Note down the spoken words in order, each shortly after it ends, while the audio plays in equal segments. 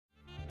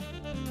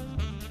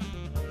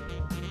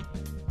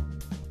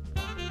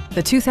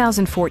the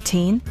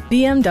 2014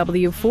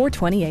 BMW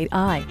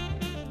 428i.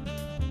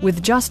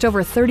 With just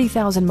over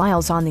 30,000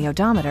 miles on the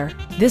odometer,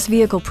 this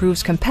vehicle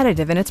proves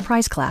competitive in its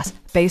price class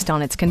based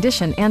on its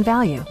condition and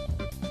value.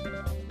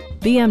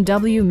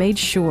 BMW made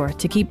sure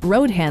to keep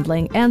road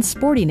handling and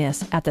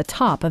sportiness at the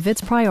top of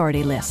its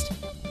priority list.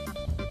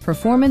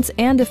 Performance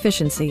and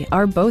efficiency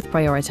are both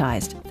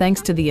prioritized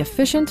thanks to the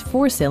efficient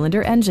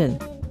four-cylinder engine.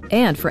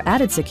 And for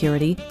added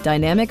security,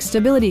 dynamic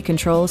stability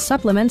control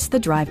supplements the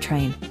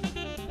drivetrain.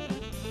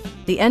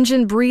 The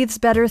engine breathes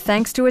better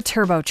thanks to a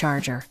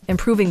turbocharger,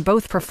 improving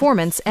both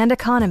performance and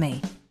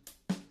economy.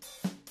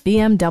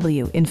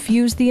 BMW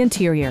infused the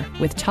interior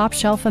with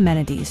top-shelf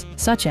amenities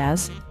such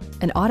as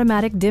an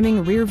automatic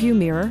dimming rear-view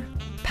mirror,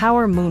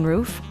 power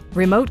moonroof,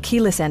 remote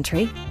keyless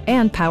entry,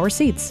 and power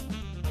seats.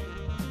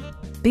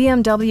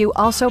 BMW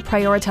also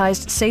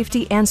prioritized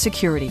safety and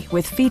security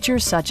with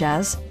features such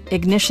as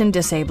ignition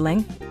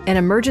disabling, an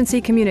emergency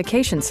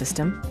communication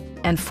system,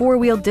 and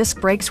four-wheel disc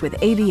brakes with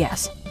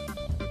ABS.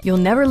 You'll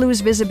never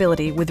lose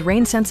visibility with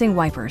rain-sensing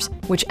wipers,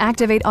 which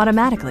activate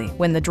automatically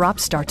when the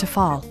drops start to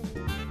fall.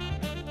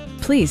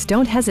 Please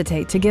don't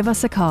hesitate to give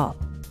us a call.